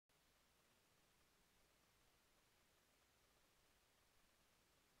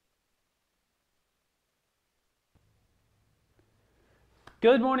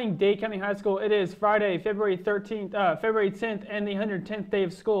Good morning, Dade County High School. It is Friday, February 10th, and the 110th day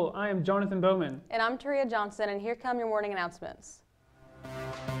of school. I am Jonathan Bowman. And I'm Taria Johnson, and here come your morning announcements.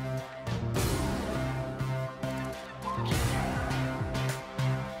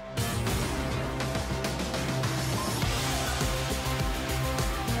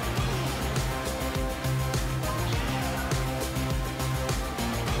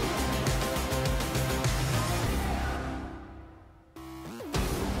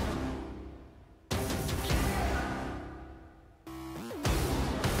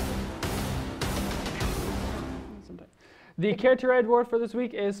 The character ed word for this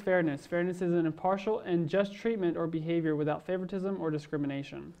week is fairness. Fairness is an impartial and just treatment or behavior without favoritism or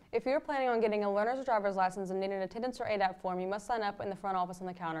discrimination. If you're planning on getting a learner's or driver's license and need an attendance or ADAP form, you must sign up in the front office on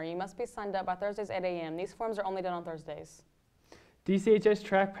the counter. You must be signed up by Thursdays 8 a.m. These forms are only done on Thursdays. DCHS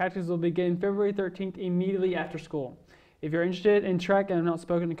track practice will begin February 13th immediately after school. If you're interested in track and have not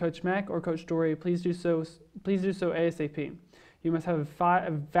spoken to Coach Mack or Coach Story, please do so ASAP. You must have a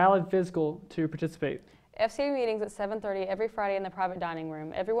valid physical to participate. FCA meetings at 7:30 every Friday in the private dining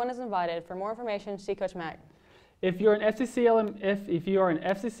room. Everyone is invited. For more information, see Coach Mack. If you are an FCCLA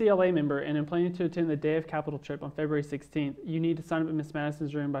member and are planning to attend the Day of Capital trip on February 16th, you need to sign up in Miss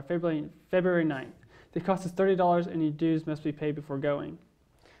Madison's room by February 9th. The cost is $30 and your dues must be paid before going.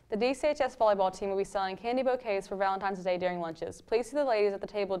 The DCHS volleyball team will be selling candy bouquets for Valentine's Day during lunches. Please see the ladies at the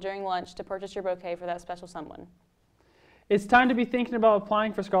table during lunch to purchase your bouquet for that special someone. It's time to be thinking about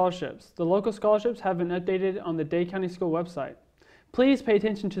applying for scholarships. The local scholarships have been updated on the Dade County School website. Please pay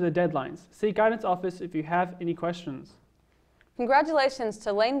attention to the deadlines. See Guidance Office if you have any questions. Congratulations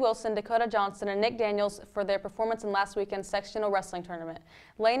to Lane Wilson, Dakota Johnson, and Nick Daniels for their performance in last weekend's sectional wrestling tournament.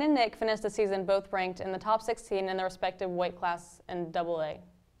 Lane and Nick finished the season both ranked in the top 16 in their respective weight class in AA.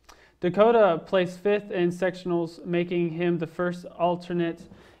 Dakota placed 5th in sectionals, making him the first alternate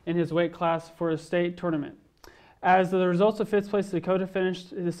in his weight class for a state tournament. As the results of 5th place, Dakota finished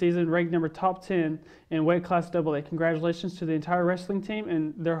the season ranked number top 10 in weight class AA. Congratulations to the entire wrestling team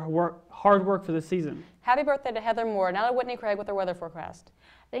and their hard work for the season. Happy birthday to Heather Moore. Now to Whitney Craig with our weather forecast.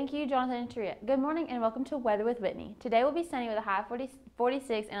 Thank you, Jonathan and Taria. Good morning and welcome to Weather with Whitney. Today will be sunny with a high of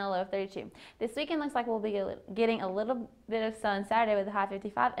 46 and a low of 32. This weekend looks like we'll be getting a little bit of sun Saturday with a high of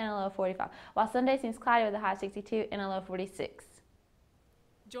 55 and a low of 45, while Sunday seems cloudy with a high of 62 and a low of 46.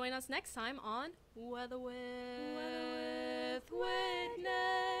 Join us next time on Weather with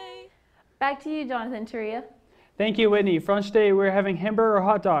Whitney. Back to you, Jonathan and Taria. Thank you, Whitney. For lunch today, we're having hamburger or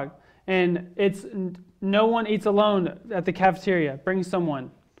hot dog. And it's no one eats alone at the cafeteria. Bring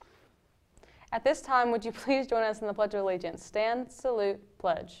someone. At this time, would you please join us in the Pledge of Allegiance? Stand, salute,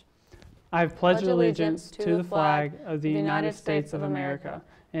 pledge. I pledge allegiance to the flag of the United States of America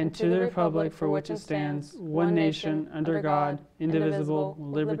and to the republic for which it stands, one nation, under God, indivisible,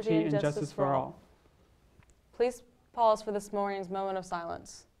 with liberty and justice for all. Please pause for this morning's moment of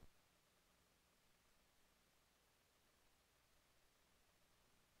silence.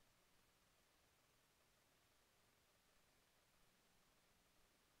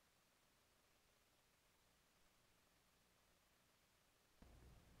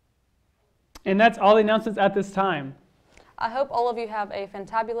 And that's all the announcements at this time. I hope all of you have a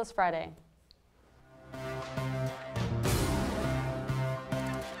fantabulous Friday.